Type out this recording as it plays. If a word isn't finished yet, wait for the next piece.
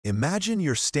Imagine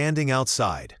you're standing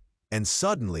outside, and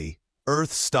suddenly,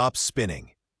 Earth stops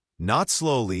spinning. Not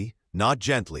slowly, not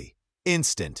gently,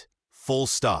 instant, full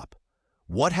stop.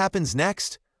 What happens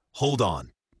next? Hold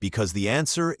on, because the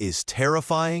answer is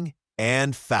terrifying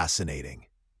and fascinating.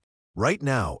 Right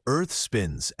now, Earth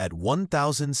spins at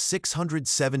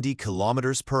 1,670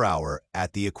 kilometers per hour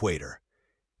at the equator.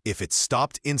 If it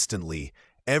stopped instantly,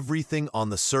 everything on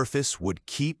the surface would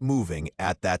keep moving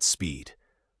at that speed.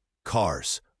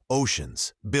 Cars,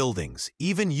 oceans, buildings,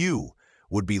 even you,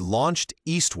 would be launched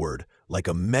eastward like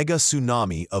a mega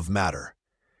tsunami of matter.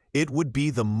 It would be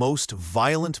the most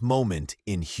violent moment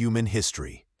in human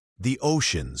history. The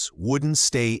oceans wouldn't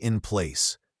stay in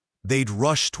place. They'd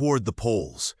rush toward the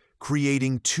poles,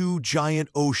 creating two giant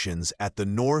oceans at the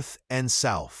north and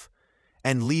south,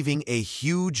 and leaving a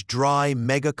huge dry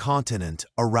megacontinent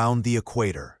around the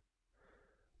equator.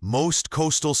 Most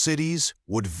coastal cities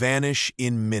would vanish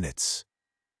in minutes.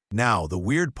 Now, the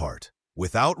weird part,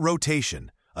 without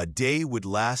rotation, a day would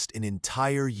last an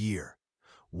entire year.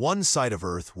 One side of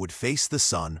Earth would face the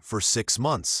sun for 6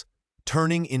 months,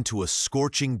 turning into a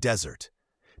scorching desert.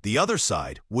 The other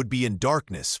side would be in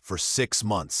darkness for 6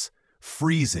 months,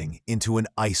 freezing into an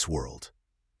ice world.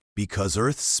 Because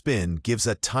Earth's spin gives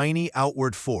a tiny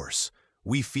outward force,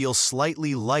 we feel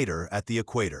slightly lighter at the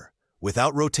equator.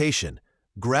 Without rotation,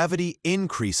 gravity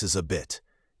increases a bit.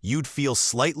 You'd feel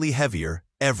slightly heavier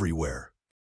everywhere.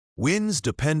 Winds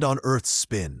depend on Earth's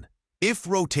spin. If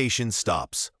rotation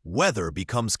stops, weather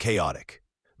becomes chaotic.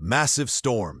 Massive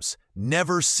storms,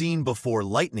 never-seen-before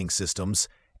lightning systems,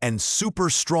 and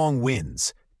super-strong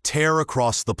winds tear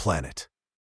across the planet.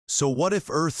 So what if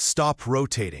Earth stopped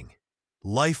rotating?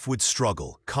 Life would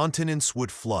struggle, continents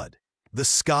would flood, the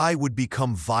sky would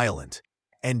become violent,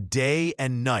 and day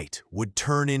and night would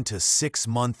turn into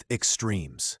 6-month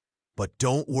extremes. But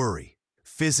don't worry,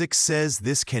 physics says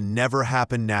this can never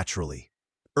happen naturally.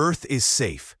 Earth is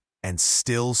safe and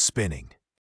still spinning.